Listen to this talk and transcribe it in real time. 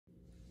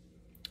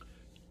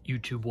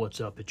YouTube,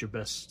 what's up? It's your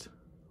best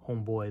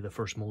homeboy, the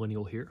First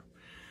Millennial here.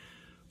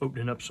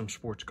 Opening up some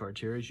sports cards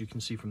here. As you can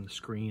see from the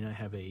screen, I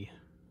have a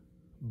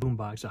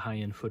Boombox, a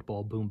high-end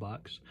football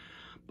Boombox.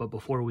 But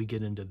before we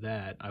get into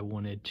that, I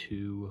wanted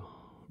to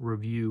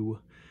review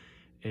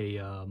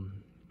a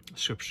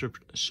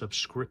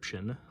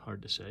subscription,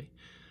 hard to say,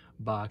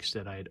 box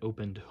that I had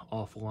opened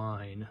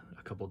offline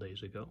a couple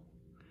days ago.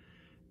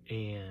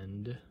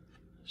 And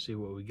see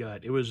what we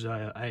got. It was,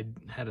 I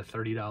had a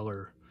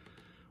 $30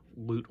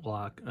 Loot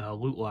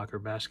Locker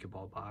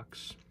basketball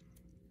box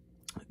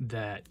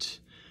that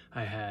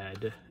I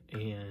had,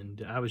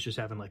 and I was just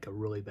having like a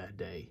really bad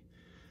day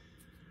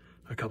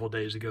a couple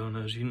days ago, and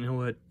I was, you know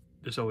what,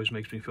 this always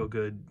makes me feel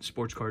good.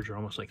 Sports cards are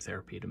almost like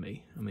therapy to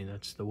me. I mean,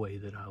 that's the way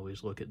that I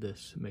always look at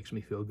this. It makes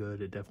me feel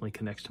good. It definitely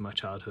connects to my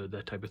childhood,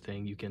 that type of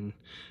thing. You can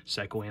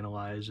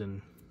psychoanalyze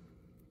and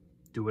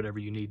do whatever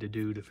you need to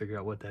do to figure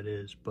out what that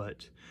is.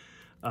 But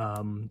the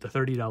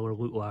 $30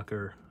 Loot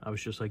Locker, I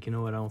was just like, you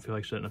know what, I don't feel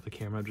like setting up the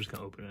camera. I'm just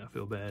gonna open it. I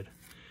feel bad.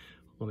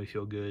 Let me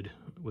feel good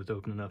with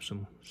opening up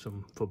some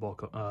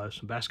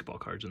basketball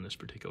cards in this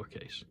particular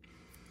case.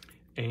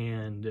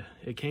 And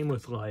it came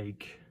with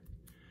like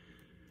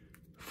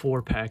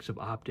 4 packs of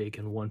Optic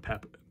and 1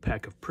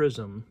 pack of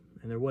Prism,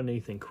 and there wasn't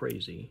anything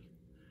crazy.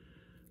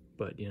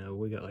 But, you know,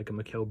 we got like a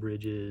Mikal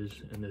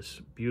Bridges and this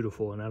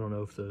beautiful, and I don't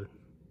know if the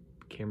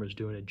camera's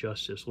doing it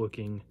justice,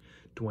 looking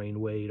Dwayne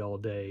Wade all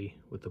day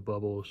with the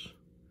bubbles.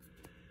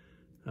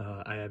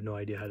 I have no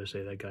idea how to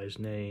say that guy's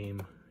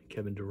name.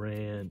 Kevin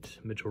Durant,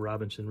 Mitchell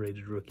Robinson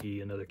rated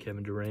rookie, another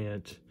Kevin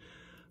Durant,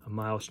 a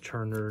Miles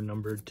Turner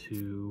numbered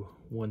to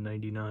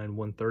 199,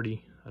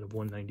 130 out of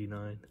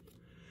 199.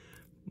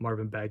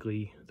 Marvin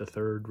Bagley, the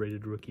third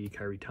rated rookie,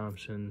 Kyrie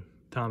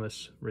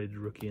Thomas rated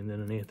rookie, and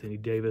then an Anthony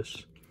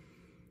Davis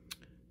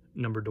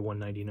numbered to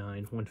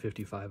 199,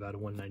 155 out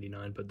of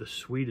 199. But the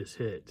sweetest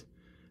hit,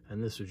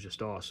 and this was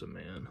just awesome,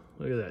 man.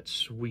 Look at that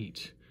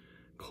sweet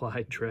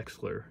Clyde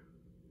Drexler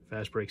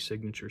fast break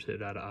signatures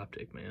hit out of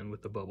Optic, man,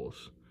 with the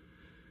bubbles.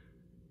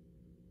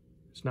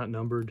 It's not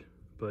numbered,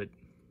 but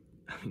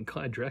I mean,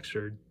 Clyde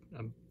Drexler,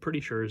 I'm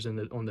pretty sure is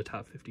on the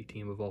top 50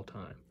 team of all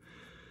time.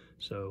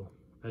 So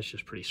that's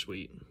just pretty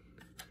sweet.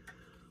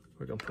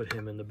 We're gonna put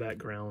him in the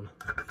background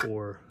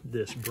for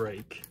this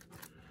break.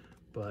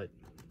 But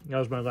that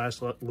was my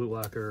last Loot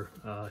Locker.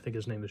 I think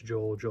his name is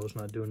Joel. Joel's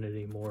not doing it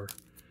anymore.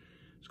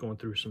 He's going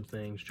through some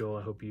things. Joel,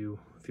 I hope you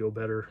feel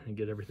better and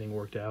get everything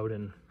worked out,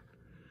 and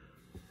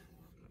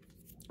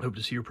I hope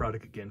to see your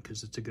product again,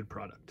 because it's a good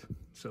product.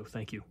 So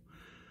thank you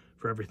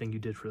for everything you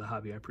did for the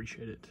hobby. I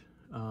appreciate it.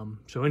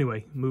 So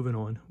anyway, moving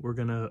on. We're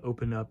gonna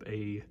open up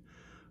a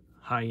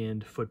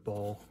high-end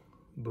football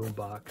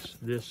Boombox.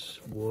 This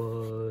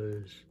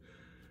was,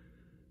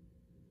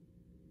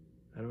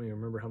 I don't even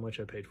remember how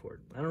much I paid for it.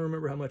 I'm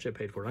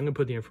gonna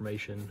put the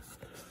information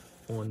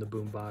on the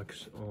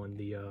Boombox on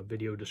the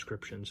video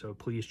description, so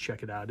please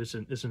check it out. It's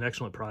an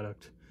excellent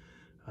product,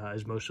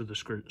 as most of the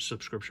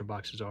subscription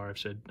boxes are. I've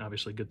said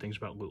obviously good things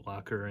about Loot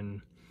Locker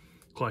and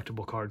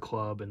Collectible Card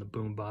Club and the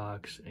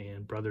Boombox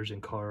and Brothers in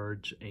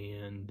Cards,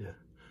 and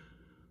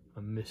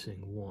I'm missing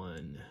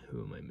one.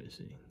 Who am I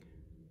missing?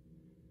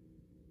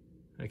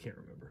 I can't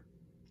remember.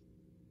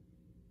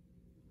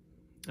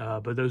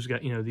 But those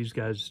guys, you know, these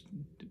guys,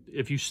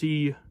 if you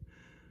see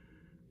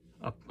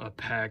a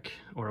pack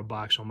or a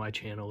box on my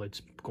channel,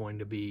 it's going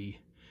to be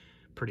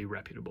pretty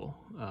reputable.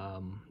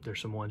 There's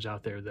some ones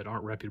out there that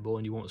aren't reputable,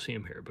 and you won't see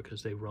them here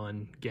because they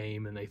run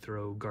game and they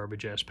throw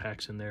garbage ass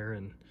packs in there,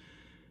 and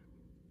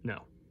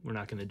no, we're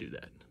not going to do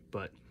that.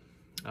 But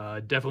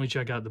definitely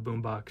check out the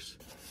Boombox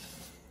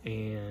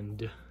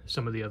and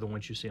some of the other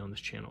ones you see on this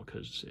channel,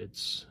 because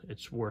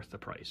it's worth the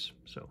price.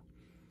 So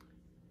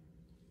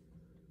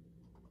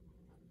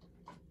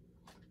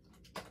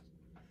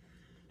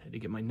had to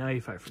get my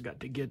knife. I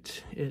forgot to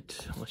get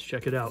it. Let's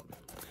check it out.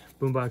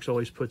 Boombox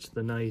always puts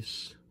the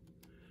nice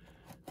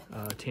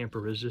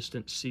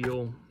tamper-resistant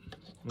seal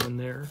on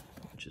there,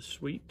 which is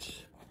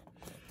sweet.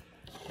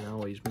 And I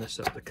always mess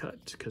up the cut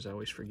because I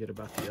always forget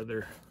about the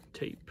other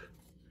tape.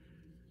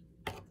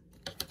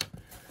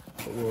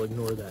 But we'll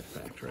ignore that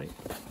fact, right?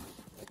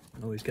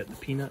 Always got the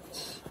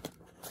peanuts.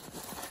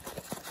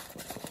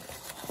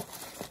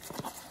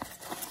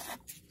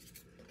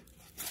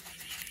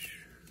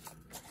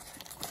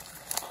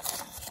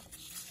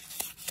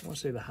 I want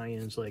to say the high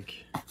end's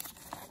like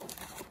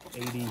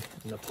 80 and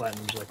the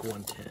platinum's like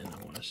 110,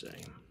 I want to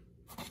say.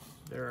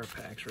 There are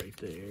packs right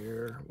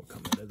there. We'll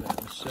come into that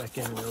in a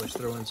second. We always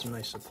throw in some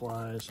nice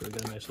supplies. So we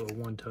got a nice little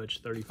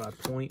one-touch 35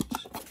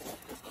 points.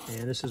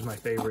 And this is my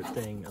favorite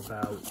thing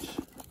about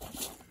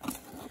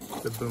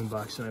the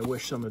Boombox, and I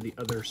wish some of the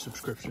other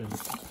subscription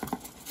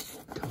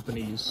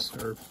companies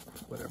or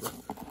whatever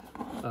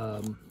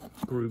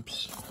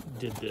groups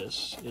did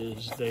this,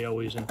 is they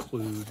always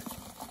include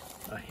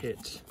a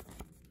hit.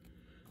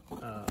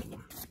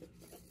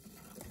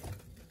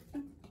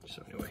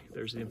 So anyway,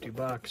 there's the empty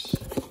box.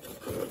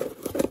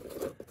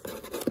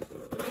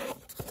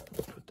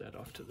 Put that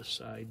off to the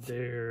side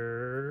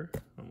there.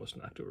 Almost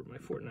knocked over my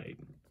Fortnite,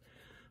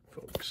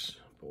 folks.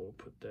 We'll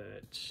put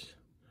that?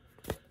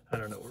 I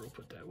don't know where we'll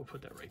put that. We'll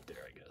put that right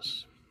there, I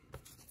guess.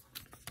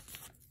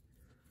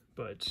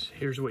 But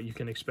here's what you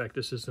can expect.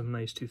 This is some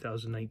nice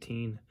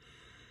 2019.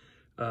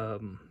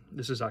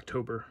 This is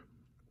October.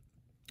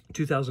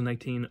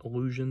 2019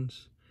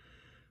 Illusions,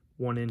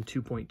 1 in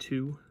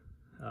 2.2.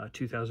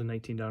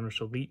 2019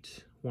 Donruss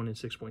Elite, 1 in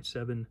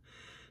 6.7.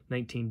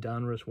 19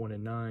 Donruss, 1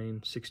 in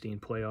 9. 16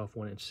 Playoff,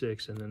 1 in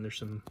 6. And then there's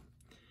some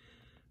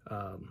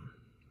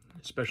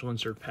special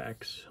insert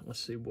packs. Let's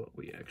see what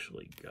we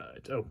actually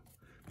got. Oh,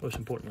 most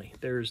importantly,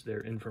 there's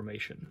their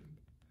information.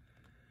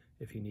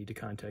 If you need to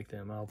contact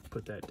them, I'll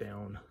put that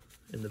down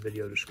in the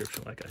video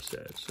description, like I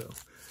said. So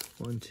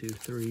 1, 2,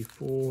 3,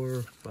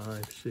 4,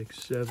 5,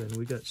 6, 7.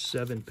 We got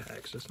 7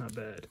 packs. That's not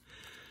bad.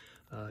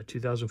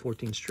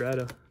 2014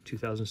 Strata,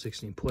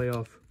 2016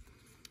 Playoff,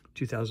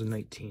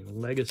 2019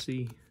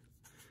 Legacy,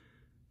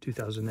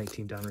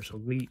 2019 Donruss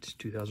Elite,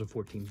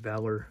 2014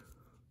 Valor,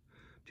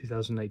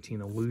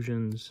 2019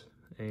 Illusions,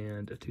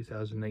 and a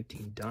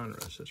 2019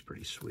 Donruss. That's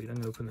pretty sweet. I'm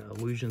going to open the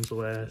Illusions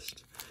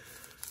last.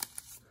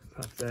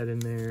 Pop that in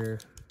there.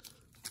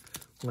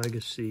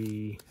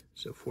 Legacy,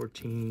 so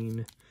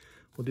 14.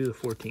 We'll do the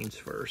 14s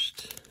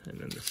first, and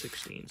then the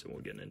 16s, and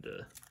we'll get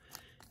into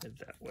it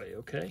that way,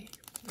 okay?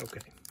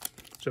 Okay.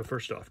 So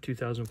first off,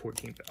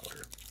 2014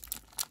 Valor.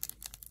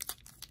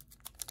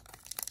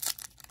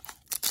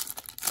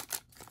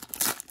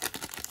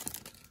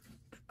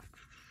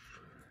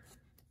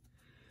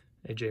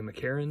 A.J.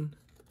 McCarron.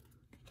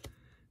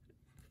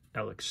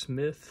 Alex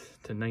Smith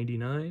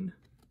 /99.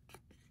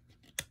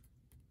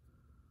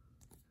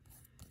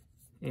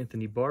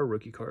 Anthony Barr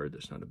rookie card.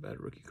 That's not a bad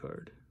rookie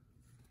card.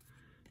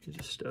 He's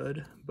a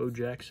stud. Bo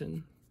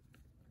Jackson.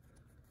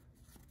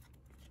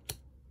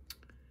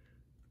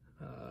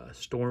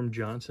 Storm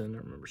Johnson. I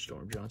remember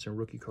Storm Johnson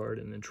rookie card.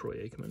 And then Troy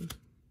Aikman.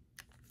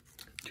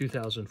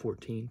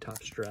 2014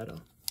 Top Strata.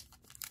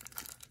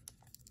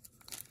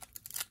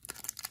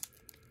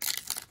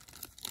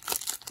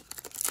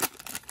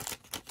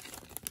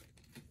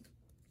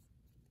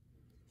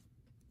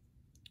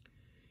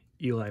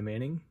 Eli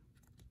Manning.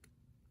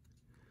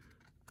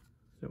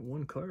 Is that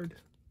one card?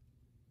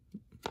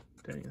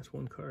 Dang, that's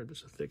one card.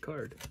 That's a thick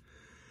card.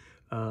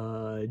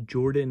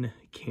 Jordan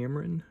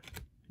Cameron,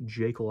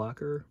 Jake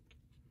Locker,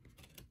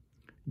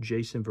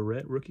 Jason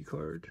Verrett rookie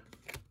card,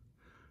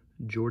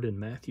 Jordan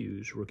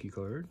Matthews rookie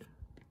card,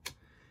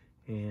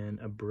 and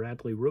a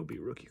Bradley Roby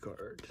rookie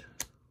card.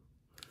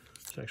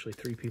 It's actually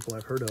 3 people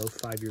I've heard of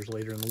 5 years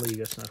later in the league.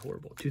 That's not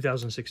horrible.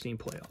 2016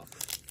 Playoff.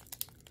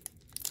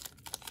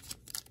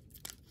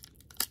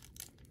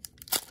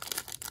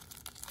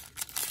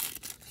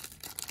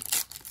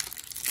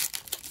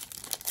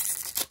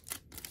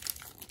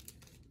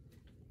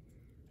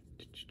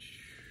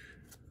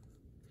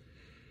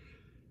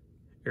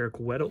 Eric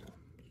Weddle,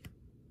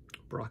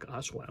 Brock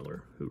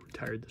Osweiler, who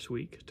retired this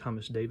week,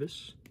 Thomas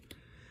Davis,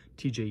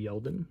 TJ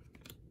Yeldon,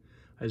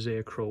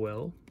 Isaiah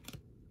Crowell,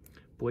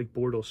 Blake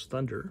Bortles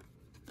Thunder,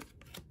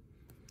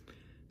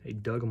 a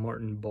Doug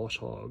Martin Boss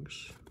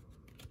Hogs,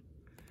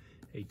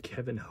 a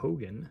Kevin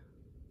Hogan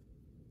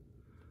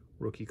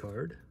rookie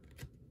card,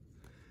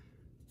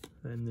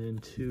 and then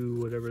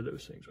 2 whatever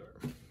those things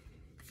are.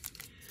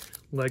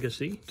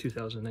 Legacy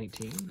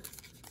 2019.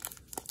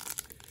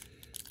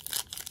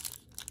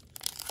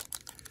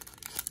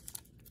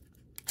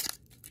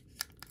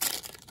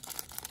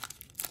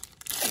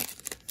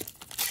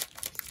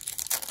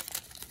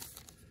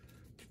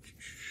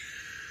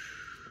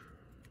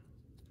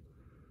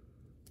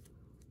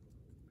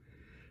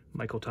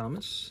 Michael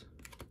Thomas,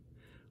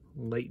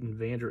 Leighton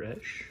Vander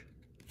Esch,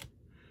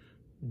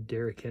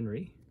 Derrick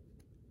Henry,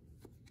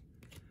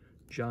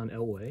 John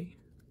Elway,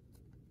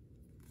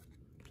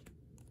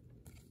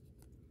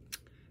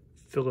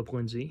 Philip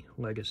Lindsay,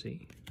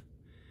 Legacy,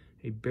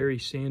 a Barry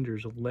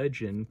Sanders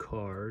Legend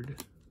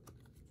card,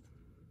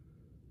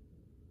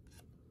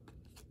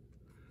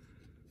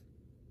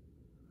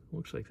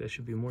 looks like that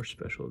should be more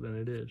special than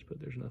it is, but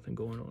there's nothing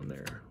going on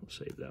there. We'll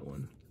save that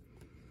one.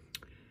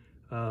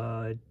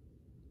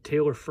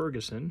 Taylor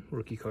Ferguson,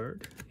 rookie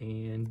card,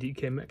 and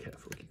DK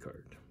Metcalf, rookie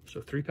card. So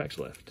 3 packs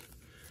left.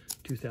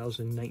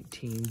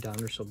 2019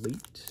 Donruss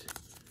Elite.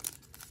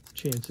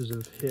 Chances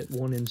of hit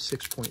 1 in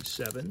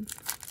 6.7.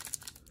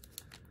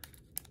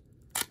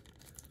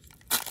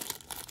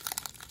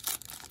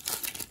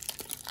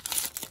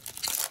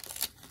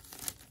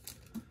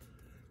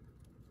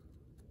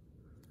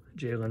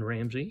 Jalen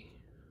Ramsey,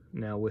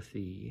 now with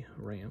the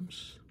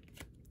Rams.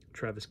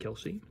 Travis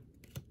Kelce.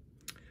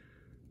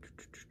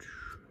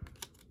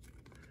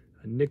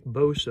 Nick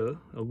Bosa,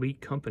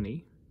 Elite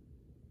Company,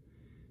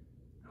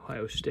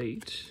 Ohio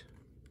State,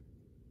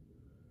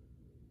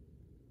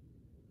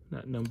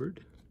 not numbered.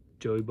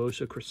 Joey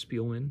Bosa, Chris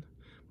Spielman,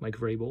 Mike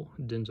Vrabel,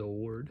 Denzel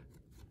Ward,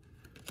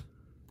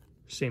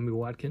 Sammy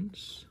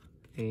Watkins,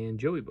 and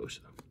Joey Bosa.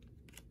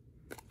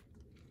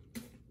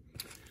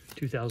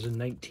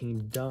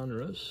 2019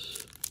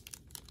 Donruss,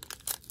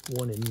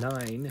 1 in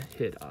 9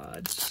 hit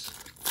odds.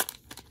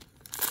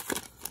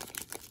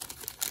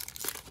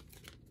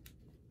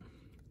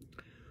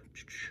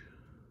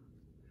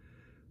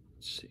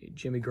 see,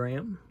 Jimmy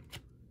Graham,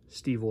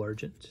 Steve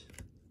Largent,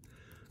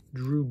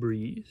 Drew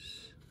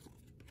Brees,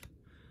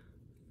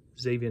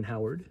 Xavier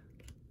Howard,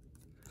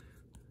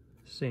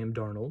 Sam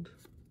Darnold,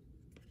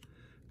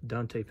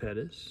 Dante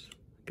Pettis.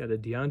 Got a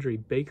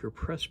DeAndre Baker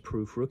press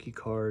proof rookie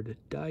card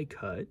die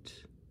cut,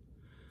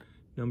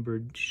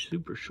 numbered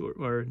super short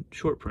or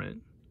short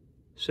print,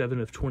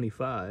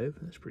 7/25.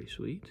 That's pretty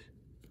sweet.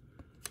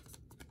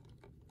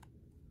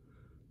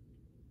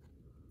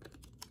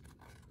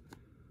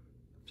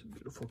 It's a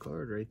beautiful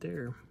card right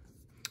there.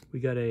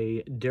 We got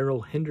a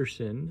Darrell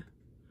Henderson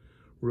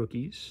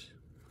rookies,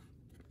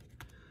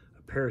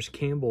 a Paris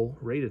Campbell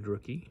rated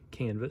rookie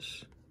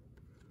canvas.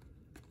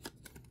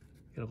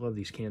 Gotta love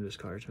these canvas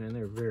cards, man.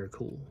 They're very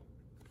cool.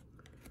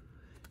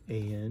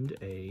 And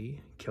a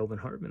Kelvin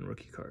Hartman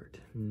rookie card,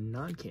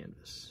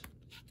 non-canvas.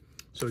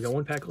 So we got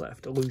one pack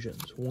left.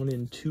 Illusions, 1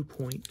 in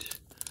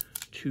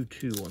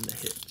 2.22 on the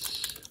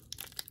hits.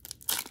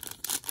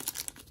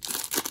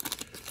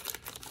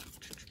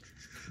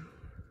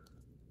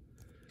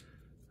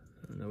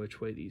 I don't know which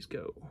way these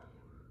go.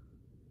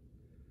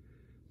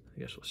 I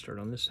guess we'll start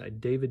on this side.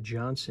 David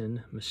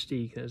Johnson,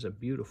 Mystique. That is a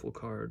beautiful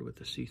card with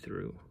the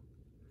see-through.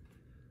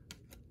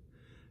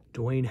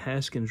 Dwayne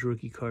Haskins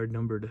rookie card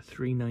numbered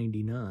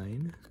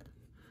 399.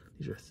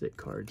 These are thick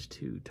cards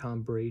too.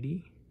 Tom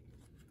Brady.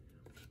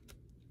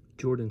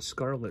 Jordan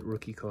Scarlett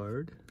rookie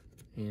card.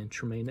 And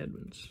Tremaine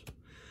Edmonds.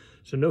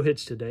 So no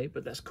hits today,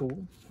 but that's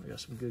cool. I got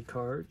some good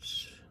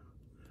cards.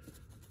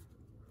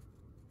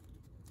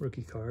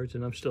 Rookie cards.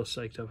 And I'm still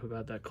psyched up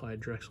about that Clyde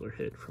Drexler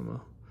hit from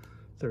a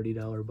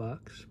 $30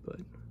 box.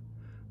 But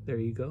there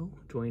you go.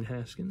 Dwayne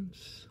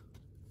Haskins.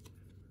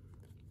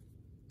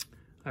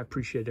 I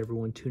appreciate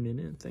everyone tuning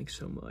in. Thanks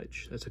so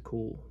much. That's a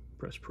cool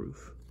press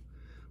proof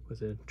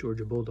with a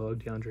Georgia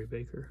Bulldog, DeAndre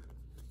Baker.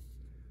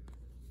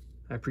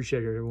 I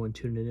appreciate everyone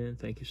tuning in.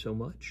 Thank you so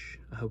much.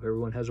 I hope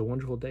everyone has a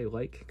wonderful day.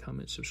 Like,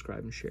 comment,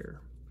 subscribe, and share.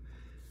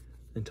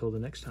 Until the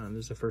next time,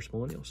 this is the First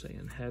Millennial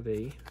saying, have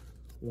a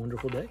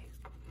wonderful day.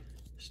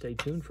 Stay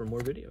tuned for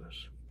more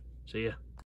videos. See ya.